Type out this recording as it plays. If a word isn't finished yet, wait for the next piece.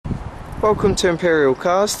Welcome to Imperial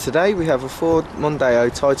Cars. Today we have a Ford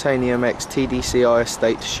Mondeo Titanium X TDCi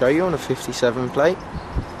estate to show you on a 57 plate.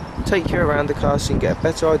 Take you around the car so you can get a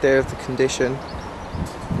better idea of the condition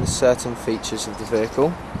and certain features of the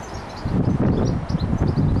vehicle.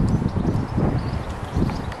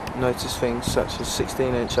 Notice things such as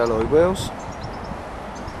 16-inch alloy wheels,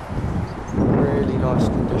 really nice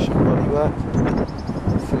condition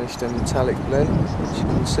bodywork, finished in metallic blue as you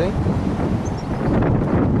can see.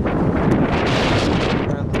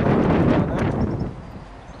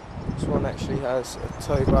 This one actually has a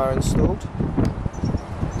tow bar installed.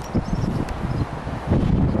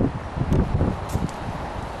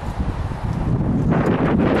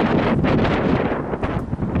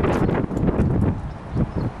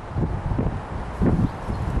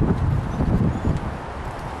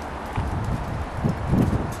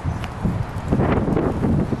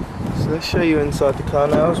 Let's show you inside the car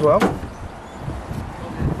now as well.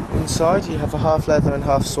 Inside you have a half leather and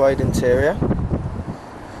half suede interior.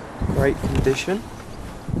 Great condition.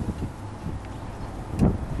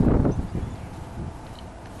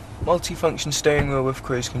 Multi-function steering wheel with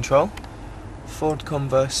cruise control. Ford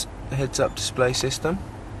Converse heads-up display system.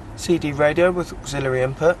 CD radio with auxiliary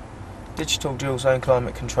input. Digital dual zone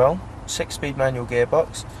climate control. 6-speed manual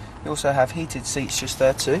gearbox. You also have heated seats just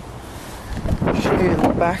there too. Show you in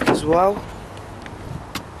the back as well.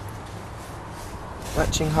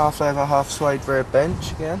 Matching half leather, half suede rear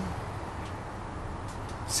bench again.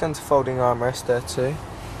 Centre folding armrest there too.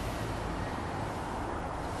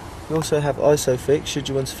 You also have ISOFIX should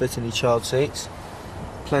you want to fit any child seats.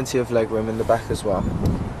 Plenty of legroom in the back as well.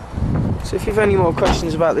 So if you have any more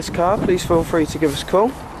questions about this car, please feel free to give us a call.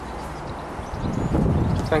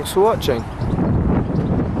 Thanks for watching.